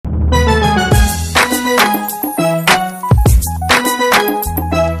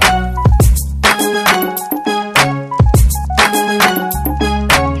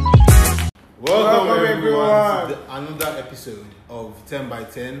10 by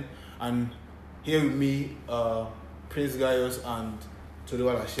 10. And here with me, Prince Gaius and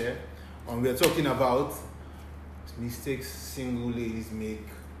Toluwa Lashe. And we're talking about mistakes single ladies make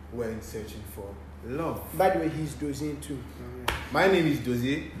when searching for love. By the way, he's dozing too. My name is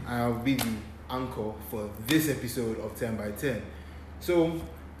Dozie, and I'll be the anchor for this episode of 10 by 10. So,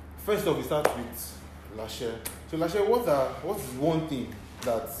 first off, we start with Lashe. So, Lashe, what's one thing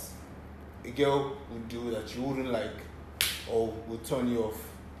that a girl would do that you wouldn't like or would turn you off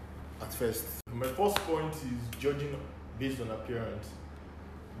at first? My first point is judging based on appearance.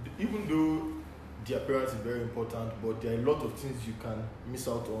 Even though the appearance is very important, but there are a lot of things you can miss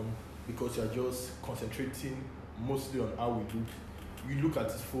out on because you are just concentrating mostly on how we look. You look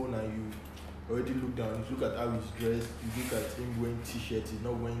at his phone and you already look down. You look at how he's dressed. You look at him wearing t-shirt. He's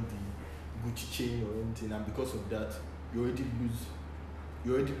not wearing the Gucci chain or anything, and because of that, you already lose.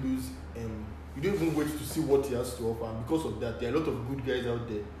 You don't even wait to see what he has to offer, and because of that, there are a lot of good guys out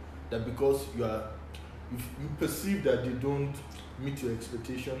there that because you perceive that they don't meet your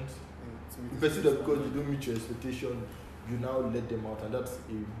expectations. You perceive that because they don't meet your expectation, you now let them out, and that's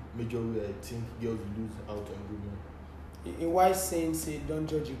a major way I think girls lose out on good men. A wise saying say, don't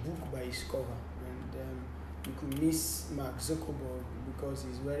judge a book by its cover. And you could miss Mark Zuckerberg because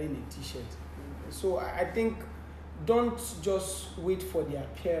he's wearing a t-shirt. So I think don't just wait for the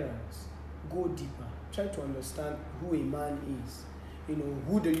appearance. Go deeper. Try to understand who a man is.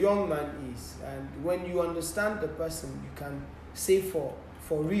 Who the young man is. And when you understand the person, you can say for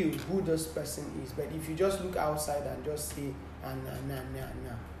real who this person is. But if you just look outside and just say, nah,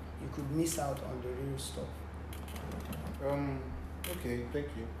 you could miss out on the real stuff. Okay, thank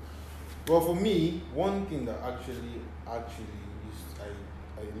you. Well, for me, one thing that actually I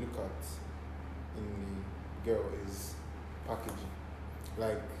look at in the girl is packaging,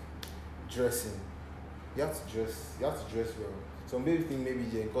 like dressing. You have to dress well. Some people think maybe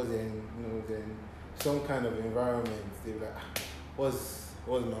because then some kind of environment they're like, what's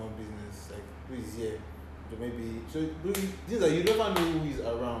my own business? Like, who is here? Things that you never know who is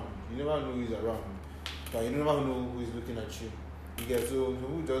around. But you never know who is looking at you. You get so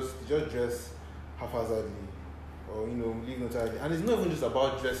who just dress haphazardly or leave no tidy. And it's not even just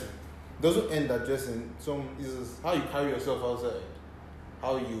about dressing. It doesn't end at dressing. It's how you carry yourself outside,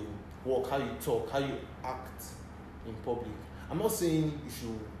 how you walk, how you talk, how you act in public. I'm not saying you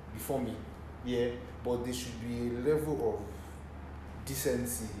should be forming, but there should be a level of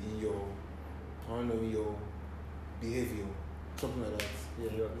decency in your behavior, something like that.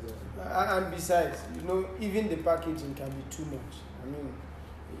 And besides, even the packaging can be too much. I mean,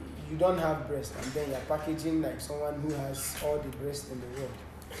 you don't have breast, and then you're packaging like someone who has all the breast in the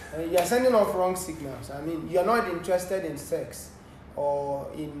world. You're sending off wrong signals. I mean, you're not interested in sex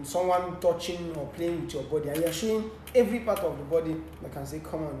or in someone touching or playing with your body, and you're showing every part of the body. I can say,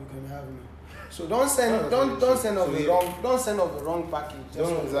 "Come on, you can have me." So don't send off the wrong package.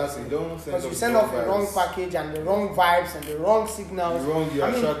 Because you send off the wrong package and the wrong vibes and the wrong signals. You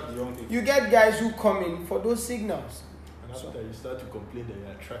attract the wrong people. You get guys who come in for those signals. And after you start to complain that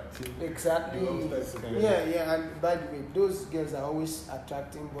you're attracting. Exactly. Yeah. And by the way, those girls are always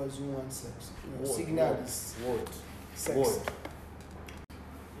attracting boys who want sex. Signal is sex.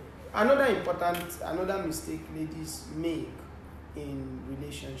 Another mistake ladies make in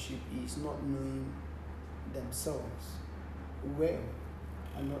relationship is not knowing themselves well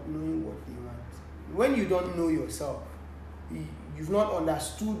and not knowing what they want. When you don't know yourself, you've not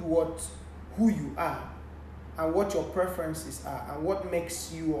understood who you are and what your preferences are and what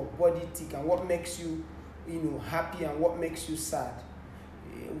makes your body tick and what makes you happy and what makes you sad,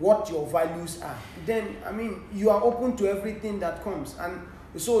 what your values are. Then you are open to everything that comes. And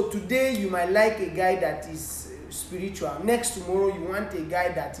so today you might like a guy that is spiritual. Next tomorrow you want a guy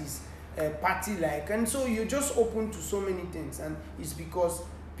that is party-like. And so you're just open to so many things. And it's because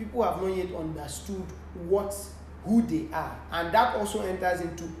people have not yet understood who they are. And that also enters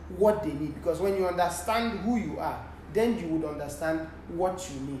into what they need. Because when you understand who you are, then you would understand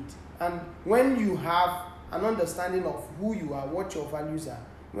what you need. And when you have an understanding of who you are, what your values are,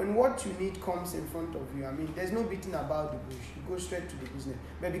 when what you need comes in front of you, there's no beating about the bush. You go straight to the business.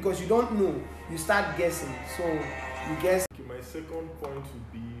 But because you don't know, you start guessing. So you guess. Okay, my second point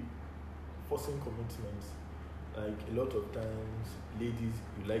would be forcing commitment. Like a lot of times, ladies,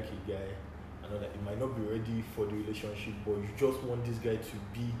 you like a guy, and it might not be ready for the relationship, but you just want this guy to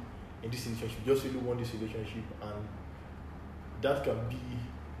be in this relationship. You just really want this relationship, and that can be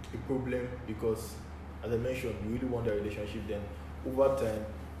a problem because, as I mentioned, you really want that relationship. Then over time,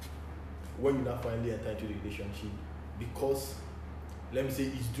 when you now finally enter into the relationship, because let me say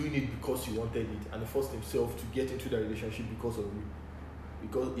he's doing it because he wanted it and he forced himself to get into that relationship because of you,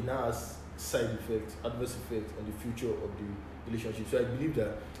 because it now has side effects, adverse effects on the future of the relationship. So I believe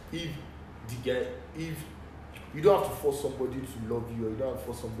that if you don't have to force somebody to love you, or you don't have to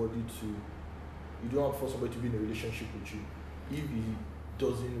force somebody to be in a relationship with you. If he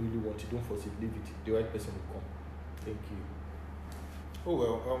doesn't really want it, don't force it, leave it. The right person will come. Thank you. Oh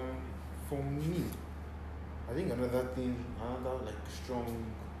well, for me, I think another like strong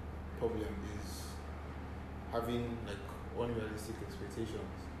problem is having like unrealistic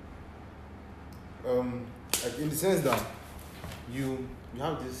expectations. Like in the sense that you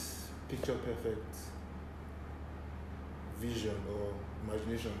have this picture perfect vision or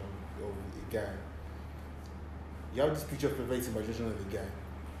imagination of a guy. You have this picture perfect imagination of a guy.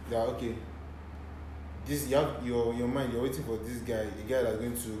 That okay, this you have your mind. You're waiting for this guy, a guy that's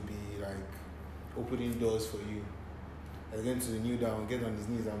going to be like opening doors for you. That's going to kneel down, get on his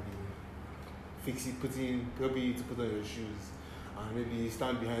knees, and be helping to put on your shoes, and maybe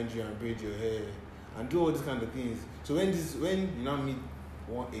stand behind you and braid your hair, and do all these kind of things. So when you now meet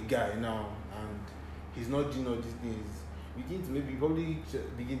a guy now, and he's not doing all these things, you probably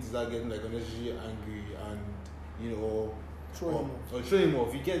begin to start getting like unnecessarily angry, and or throw him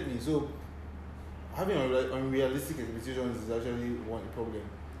off. You get me? So having unrealistic expectations is actually one problem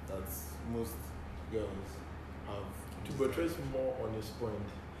that most girls have. To buttress more on this point,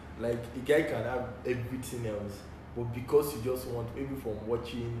 like a guy can have everything else, but because you just want, maybe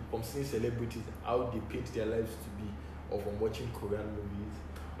from seeing celebrities how they paint their lives to be, or from watching Korean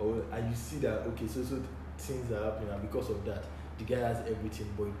movies, and you see that okay, so things are happening, and because of that, the guy has everything,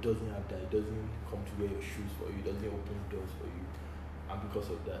 but he doesn't have that. He doesn't come to wear your shoes for you. He doesn't open doors for you, and because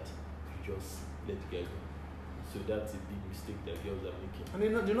of that, you just let the guy go. So that's a big mistake that girls are making. And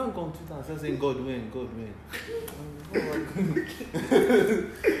they're not going to Twitter and start saying God win.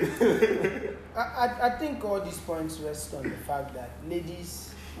 I think all these points rest on the fact that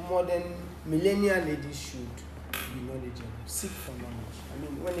ladies, modern millennial ladies, should be knowledgeable, seek for knowledge. I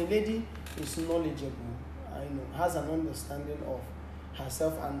mean, when a lady is knowledgeable, has an understanding of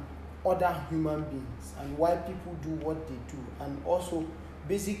herself and other human beings, and why people do what they do, and also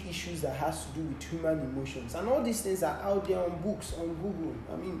basic issues that has to do with human emotions, and all these things are out there on books, on Google.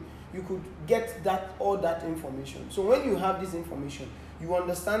 I mean, you could get all that information. So when you have this information, you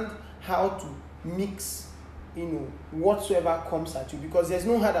understand how to mix whatsoever comes at you, because there's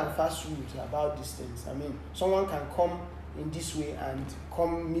no hard and fast rules about these things. I mean, someone can come in this way and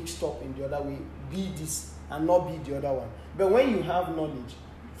come mixed up in the other way, be this and not be the other one. But when you have knowledge,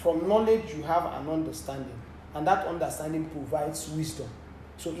 from knowledge you have an understanding, and that understanding provides wisdom.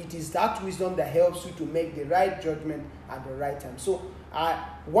 So it is that wisdom that helps you to make the right judgment at the right time. So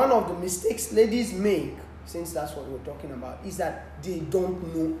one of the mistakes ladies make, since that's what we're talking about, is that they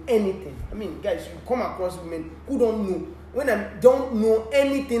don't know anything. I mean, guys, you come across women who don't know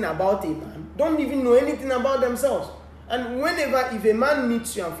anything about a man, don't even know anything about themselves. And if a man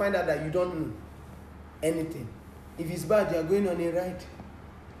meets you and find out that you don't know anything, if he's bad, you're going on a ride.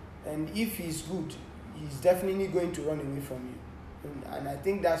 And if he's good, he's definitely going to run away from you. And I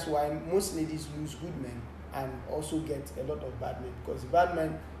think that's why most ladies lose good men and also get a lot of bad men, because the bad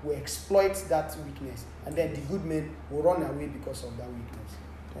men will exploit that weakness, and then the good men will run away because of that weakness.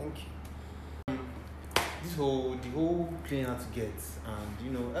 Thank you. The whole playing hard to get,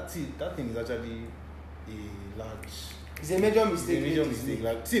 and that thing is actually a large. It's a major mistake. It's a major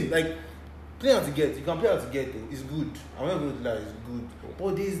mistake. Like playing hard to get, you can play hard to get. It's good. I'm not going to lie, it's good.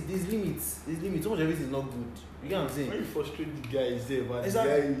 But there's limits. So much everything is not good. You get what I'm saying? When you frustrate the guy, is there, but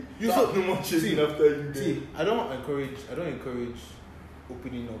exactly. You don't know much chasing after you. See, I don't encourage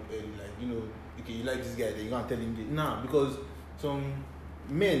opening up early. Like, okay, you like this guy, then you can't tell him this. Nah, because some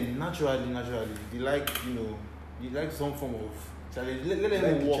men naturally they like, you like some form of challenge. Let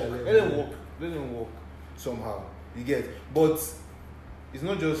them walk. Let them walk somehow. You get, but it's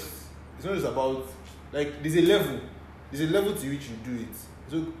not just about, like, there's a level to which you do it.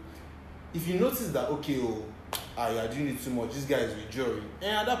 So if you notice that, okay, you are doing it too much, this guy is withdrawing,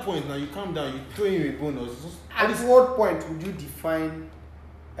 and at that point now you calm down, you throw him a bonus. At what point would you define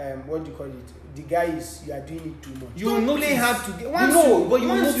what do you call it? The guy you are doing it too much. Don't play hard to get.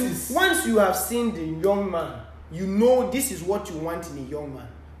 Once you have seen the young man, this is what you want in a young man,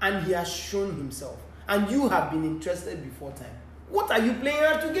 and he has shown himself, and you have been interested before time. What are you playing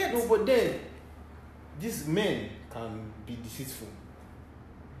hard to get? No, but then these men can be deceitful.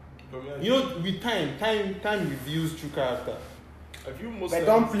 With time reveals true character. But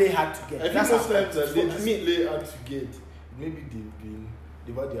don't play hard to get. I think most times that they play hard to get. Maybe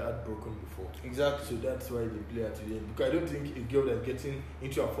they've had their heart broken before. Exactly. So that's why they play hard to get. Because I don't think a girl that's getting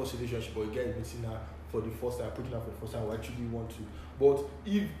into a first relationship or a guy is meeting her for the first time, approaching her for the first time, will actually want to. But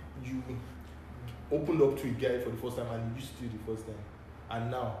if you opened up to a guy for the first time and he used to the first time,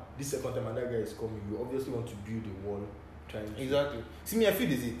 and now this second time another guy is coming, you obviously want to build a wall. Exactly. See me, I feel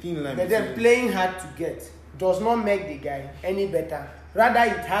there's a thin line. But then playing hard to get does not make the guy any better.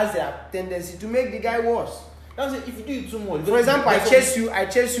 Rather, it has a tendency to make the guy worse. That's it. If you do it too much. For example, I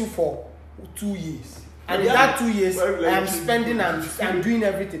chase you for 2 years. And in that 2 years, I am spending and doing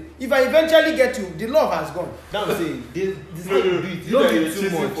everything. If I eventually get you, the love has gone. That's what I'm saying. This No, don't do it too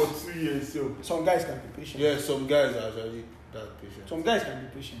much. For 2 years, so. Some guys can be patient. Yeah, some guys are actually that patient. Some guys can be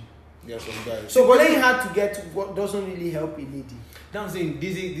patient. Yeah, some guys. So playing hard to get what doesn't really help a lady. That's what I'm saying.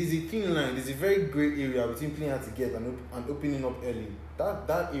 There's a thin line. There's a very great area between playing hard to get and opening up early.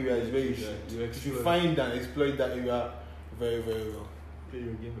 That area is very you should find and exploit that area very, very well. Play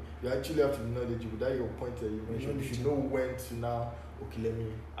your game. You actually have to be knowledgeable. That's your point that you mentioned. You should know when to now. Okay, let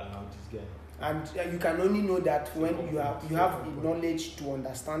me allow this guy. And you can only know that when you have the knowledge to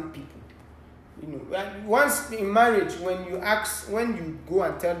understand people. You know, once in marriage, when you go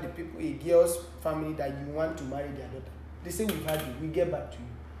and tell the people, a girl's family, that you want to marry their daughter, they say, we've had you, we get back to you.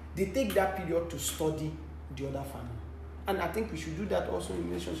 They take that period to study the other family. And I think we should do that also in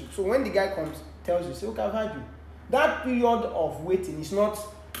relationships. So when the guy comes, tells you, say, okay, I've had you. That period of waiting is not,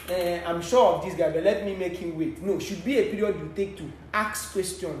 I'm sure of this guy, but let me make him wait. No, it should be a period you take to ask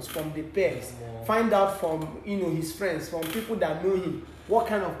questions from the peers, find out from his friends, from people that know him, what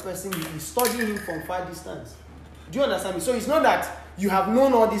kind of person he is, studying him from far distance. Do you understand me? So it's not that you have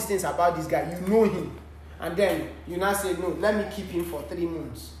known all these things about this guy, you know him, and then you now say, no, let me keep him for 3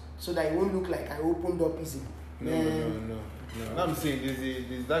 months so that it won't look like I opened up easily. No. I'm saying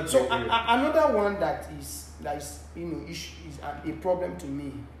there's that. So another one that is a problem to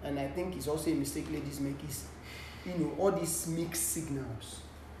me, and I think it's also a mistake ladies make, is all these mixed signals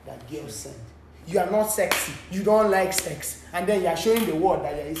that girls send. You are not sexy, you don't like sex, and then you are showing the world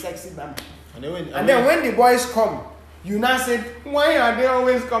that you are a sexy man. And then when the boys come, you now say, why are they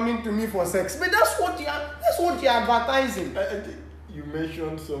always coming to me for sex? But that's what you are advertising. I think you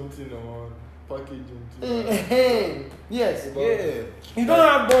mentioned something on packaging too. Yes. Yeah. You don't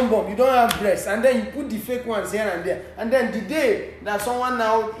have bum, you don't have breasts, and then you put the fake ones here and there, and then the day that someone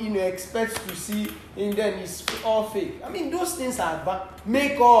now expects to see, and then it's all fake. I mean, those things are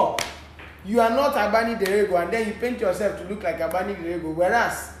makeup. You are not Abani Derego, and then you paint yourself to look like Abani Derego,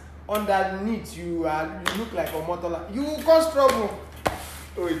 whereas underneath you look like Omotola. You will cause trouble.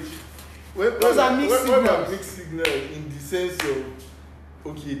 Those are mixed signals. Mixed signals in the sense of,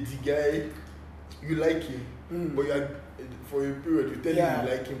 okay, the guy, you like him, but you are, for a period you tell him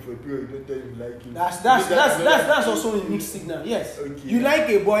you like him, for a period you don't tell him you like him. That's also a mixed signal. Yes. Okay. You like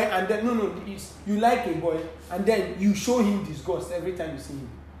a boy, and then you like a boy, and then you show him disgust every time you see him.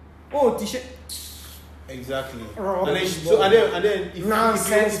 Oh, t-shirt. Exactly. And then if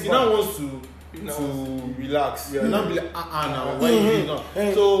he now wants to relax, you now be like, now why you not?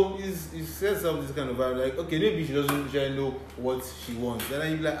 So he sets up this kind of vibe, like, okay, maybe she doesn't know what she wants.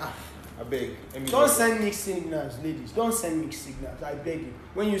 Then you be like, I beg. Don't send mixed signals, ladies. Don't send mixed signals. I beg you.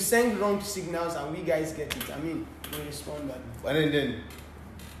 When you send wrong signals and we guys get it, we respond that. And then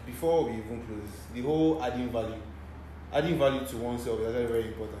before we even close, the whole adding value to oneself is actually very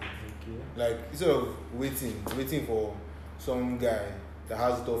important. Okay. Like, instead of waiting for some guy that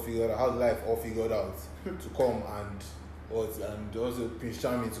has it all figured out, has life all figured out, to come and also Prince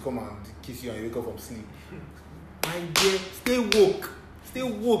Charming to come and kiss you and you wake up from sleep. My dear, stay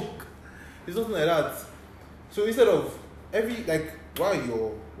woke. It's nothing like that. So instead of while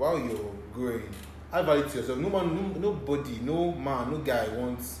you're growing, add value to yourself. Nobody, no man, no guy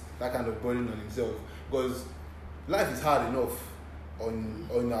wants that kind of burden on himself, because life is hard enough on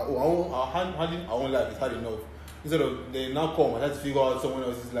handling our own life is hard enough. Instead of they now come and try to figure out someone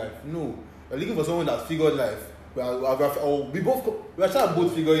else's life. No, we're looking for someone that's figured life. We are trying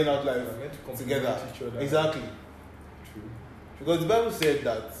both figuring out life together. Exactly. True. Because the Bible said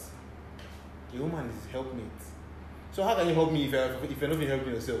that a woman is helpmate. So how can you help me if you're not even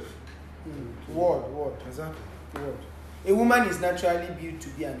helping yourself? Word. Exactly. Word. A woman is naturally built to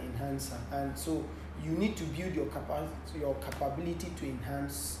be an enhancer, and so you need to build your capability to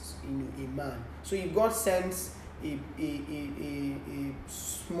enhance a man. So if God sends a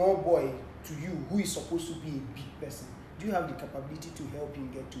small boy to you who is supposed to be a big person, do you have the capability to help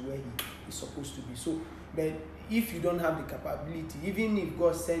him get to where he is supposed to be? So, but if you don't have the capability, even if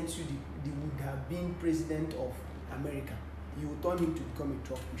God sends you the would have been president of America, you will turn him to become a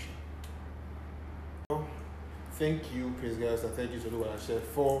truck pusher. Thank you, praise guys, and thank you to Oluwa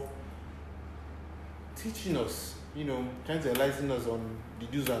for teaching us trying to enlighten us on the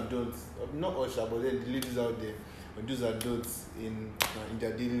do's and don'ts. Not Usher, but then the ladies out there on do's and don'ts in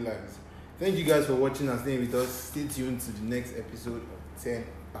their daily lives. Thank you guys for watching and staying with us. Stay tuned to the next episode of 10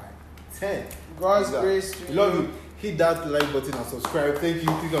 by 10. God's grace to you. Love you. Hit that like button and subscribe. Thank you.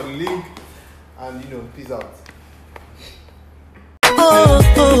 Click on the link and peace out. Oh,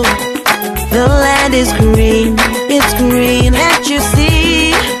 the land is green. It's green, can't you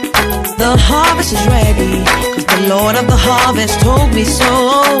see? The harvest is ready, 'cause the Lord of the harvest told me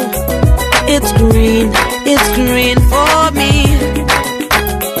so. It's green for me.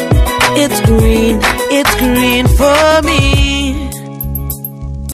 It's green for me.